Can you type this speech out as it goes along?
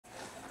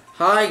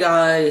Hi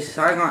guys,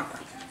 oh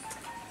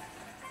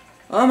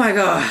my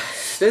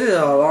gosh, this is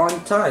a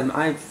long time.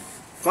 I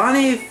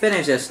finally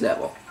finished this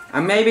level.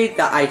 And maybe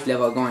the ice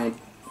level going to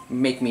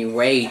make me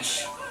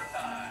rage.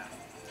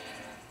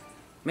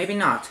 Maybe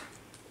not.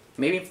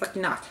 Maybe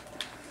fucking not.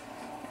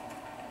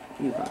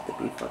 You got to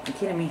be fucking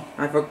kidding me.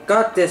 I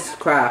forgot this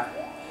crap.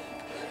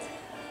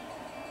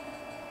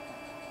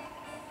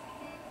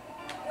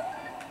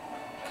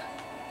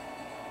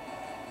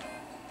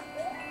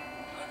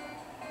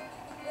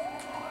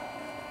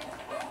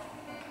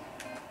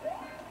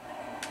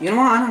 You know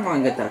what? I'm not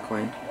going to get that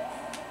coin.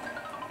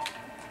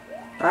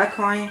 That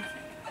coin?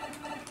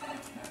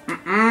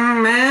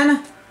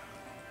 Man!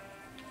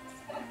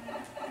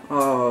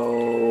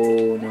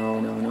 Oh,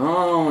 no.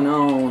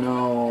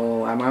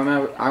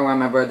 I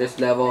remember this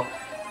level.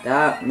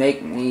 That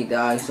make me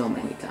die so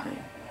many times.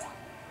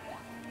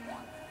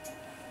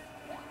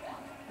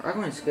 I'm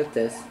going to skip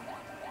this.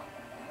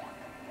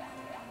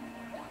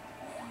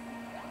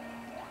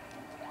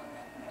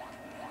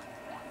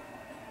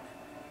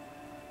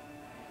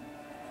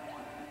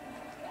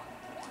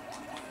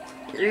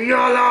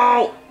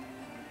 YOLO!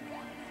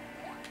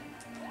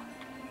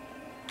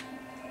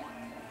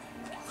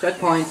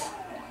 Checkpoints.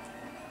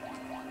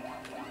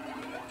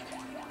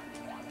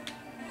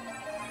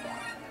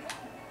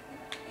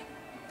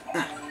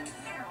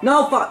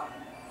 No fuck!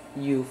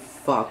 You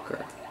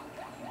fucker.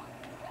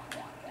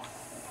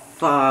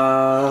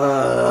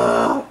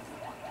 Fuck.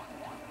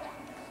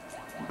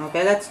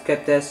 Okay, let's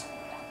skip this.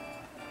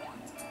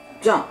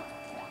 Jump.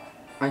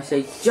 I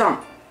say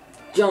jump.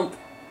 Jump.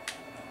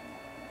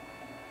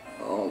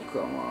 Oh,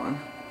 come on.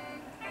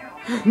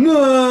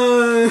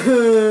 No!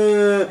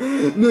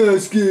 No,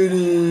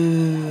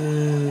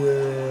 Skinny!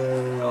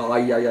 Oh,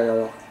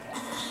 yeah.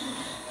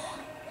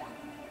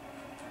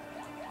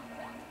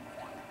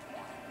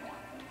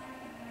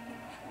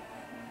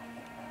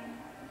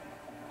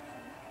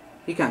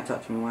 He can't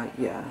touch me, right?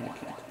 Yeah, he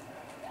can't.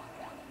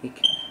 He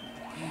can't.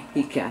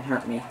 He can't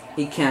hurt me.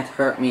 He can't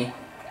hurt me.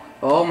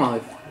 Oh my.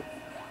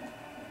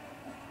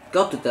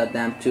 Go to the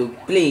damn tube.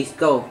 Please,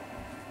 go.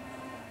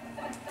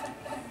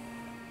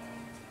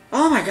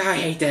 Oh my god, I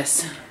hate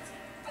this.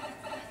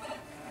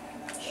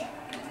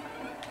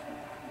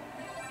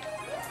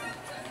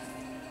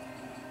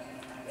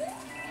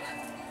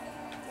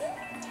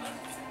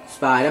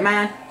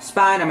 Spider-Man,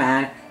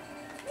 Spider-Man.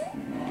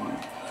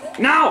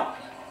 No!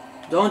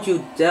 Don't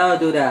you dare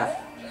do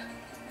that.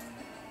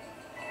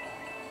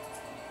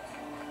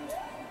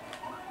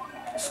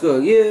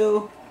 Screw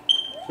you.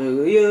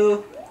 Screw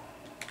you.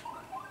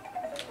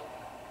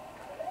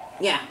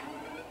 Yeah.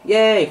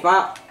 Yay,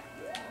 fuck.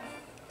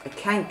 I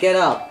can't get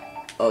up.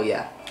 Oh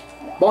yeah.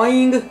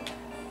 Boing!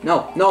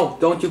 No,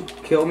 don't you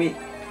kill me.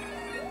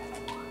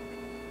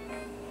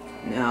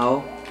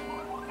 No.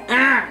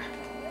 Ah!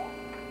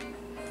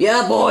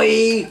 Yeah,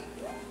 boy!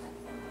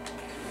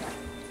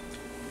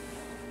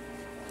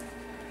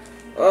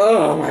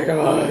 Oh my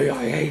god,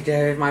 I hate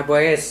this. My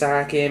boy is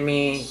sucking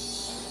me.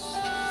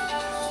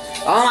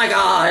 Oh my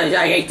god,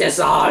 I hate this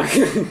song.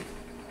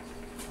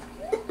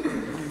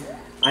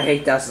 I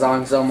hate that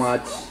song so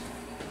much.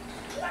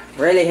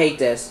 Really hate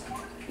this.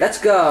 Let's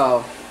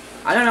go.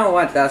 I don't know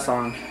what that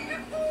song.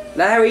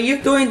 Larry,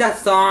 you doing that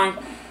song?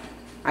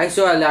 I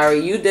saw Larry,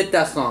 you did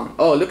that song.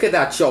 Oh, look at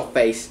that show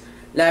face.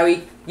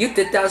 Larry, you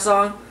did that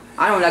song?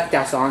 I don't like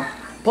that song.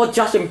 Put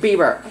Justin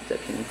Bieber.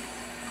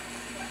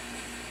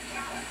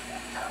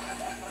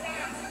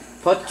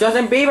 Put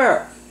Justin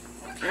Bieber.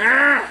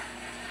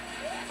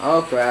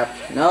 Oh crap.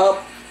 Nope.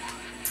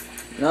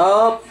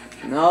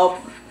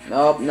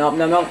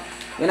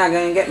 You're not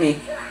gonna get me.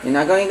 You're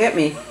not gonna get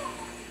me.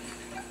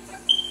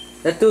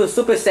 Let's do a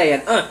Super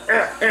Saiyan.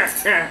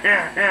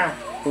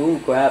 Ooh,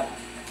 crap.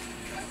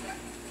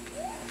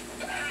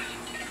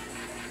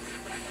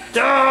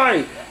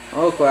 Die!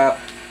 Oh, crap.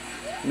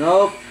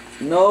 Nope.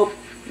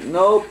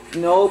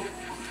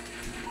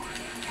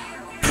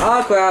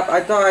 Oh, crap.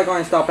 I thought I was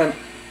going to stop him.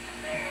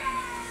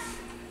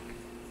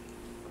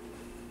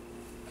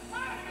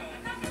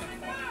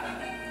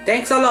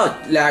 Thanks a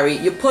lot, Larry.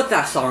 You put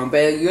that song,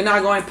 but you're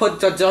not going to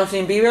put the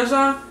Justin Bieber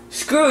song?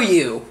 Screw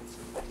you!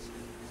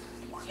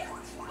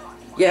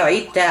 Yeah,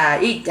 eat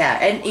that,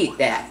 and eat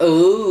that.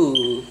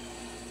 Ooh.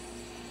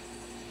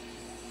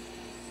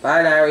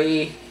 Bye,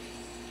 Larry.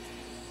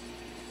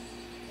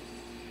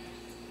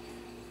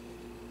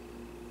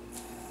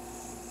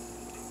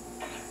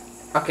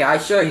 Okay, I'm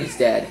sure he's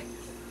dead.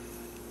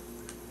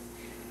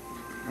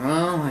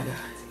 Oh my god.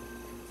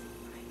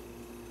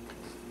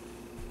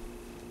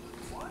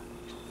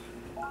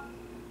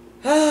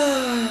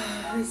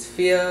 This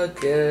feels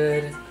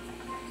good.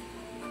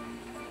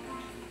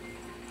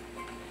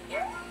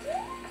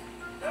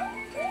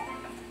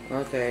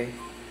 Okay.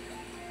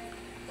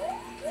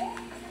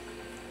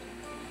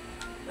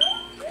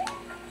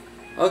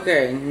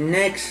 Okay,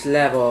 next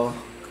level.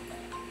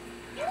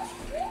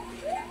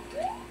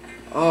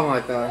 Oh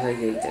my gosh, I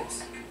hate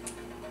this.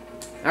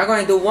 I'm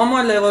going to do one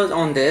more level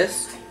on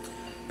this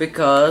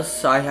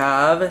because I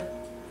have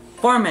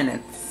 4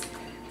 minutes.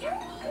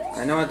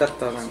 I know what that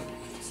doesn't.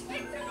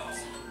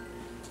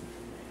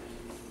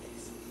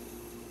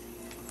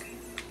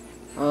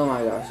 Oh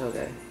my gosh,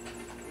 okay.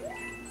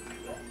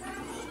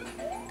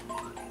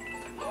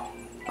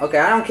 Okay,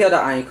 I don't kill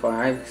the icon.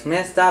 I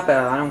messed up, but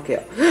I don't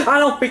kill. I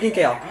don't freaking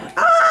kill.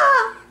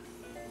 Ah!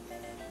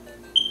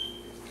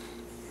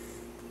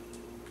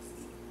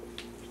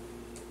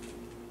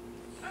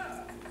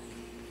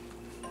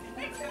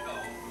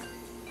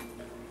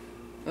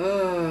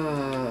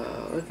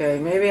 Okay,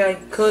 maybe I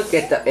could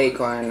get the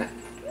acorn.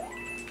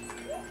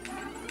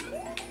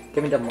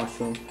 Give me the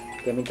mushroom.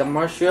 Give me the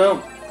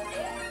mushroom.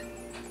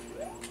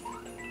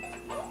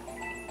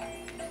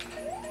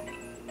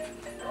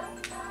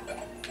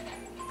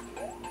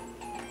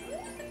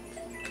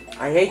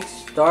 I hate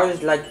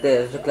stars like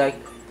this. Look like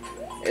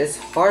it's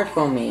hard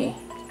for me.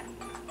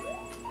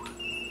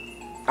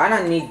 I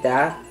don't need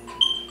that.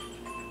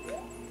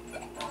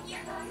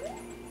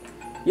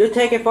 You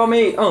take it from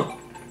me. Oh.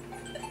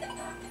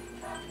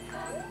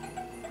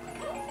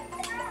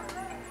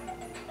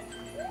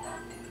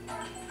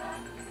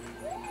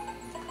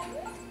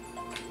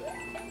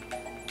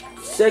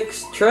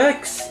 Six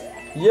tricks.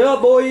 Yeah,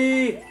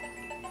 boy.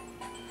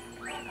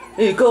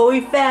 You're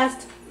going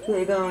fast.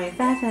 We're going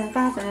faster and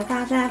faster and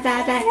faster and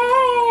faster.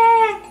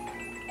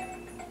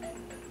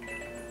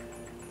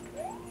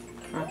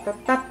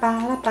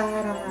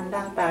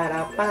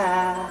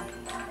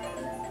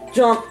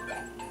 Jump!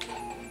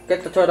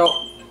 Get the turtle.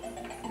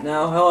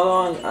 Now hold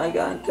on, I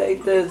gotta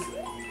take this.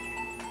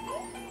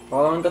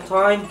 Hold on the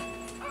time.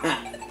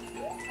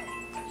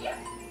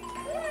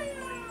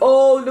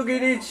 Oh, look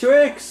at these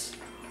tricks!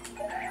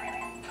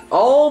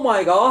 Oh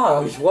my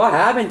gosh, what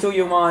happened to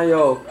you,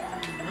 Mario?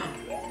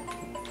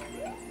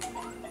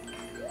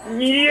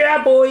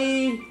 Yeah,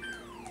 boy!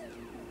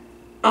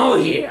 Oh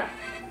yeah!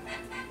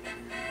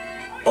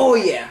 Oh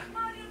yeah!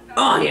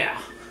 Oh yeah!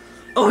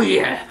 Oh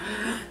yeah!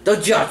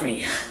 Don't judge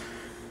me!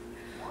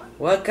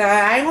 Well,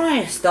 guys, I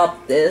want to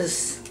stop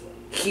this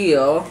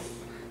kill.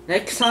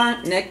 Next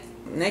time,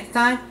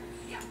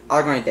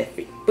 I'm going to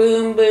defeat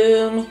Boom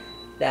Boom,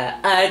 the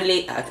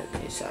ugly.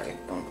 Sorry,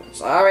 Boom Boom.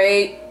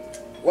 Sorry.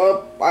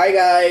 Well, bye,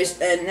 guys,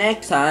 and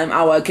next time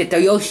I will get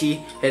the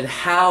Yoshi and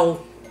how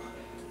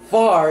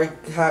far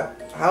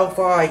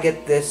I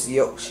get this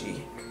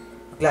Yoshi.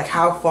 Like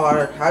how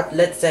far?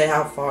 Let's say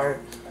how far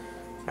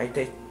I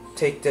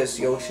take this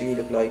Yoshi.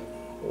 Look like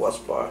what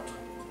spot?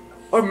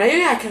 Or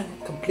maybe I can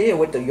complete it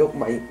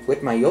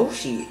with my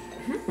Yoshi.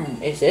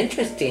 It's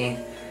interesting,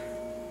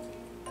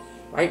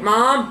 right,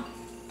 Mom?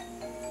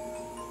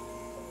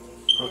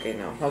 Okay,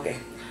 no. Okay,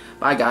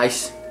 bye,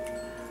 guys.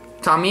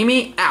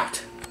 Tomimi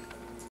out.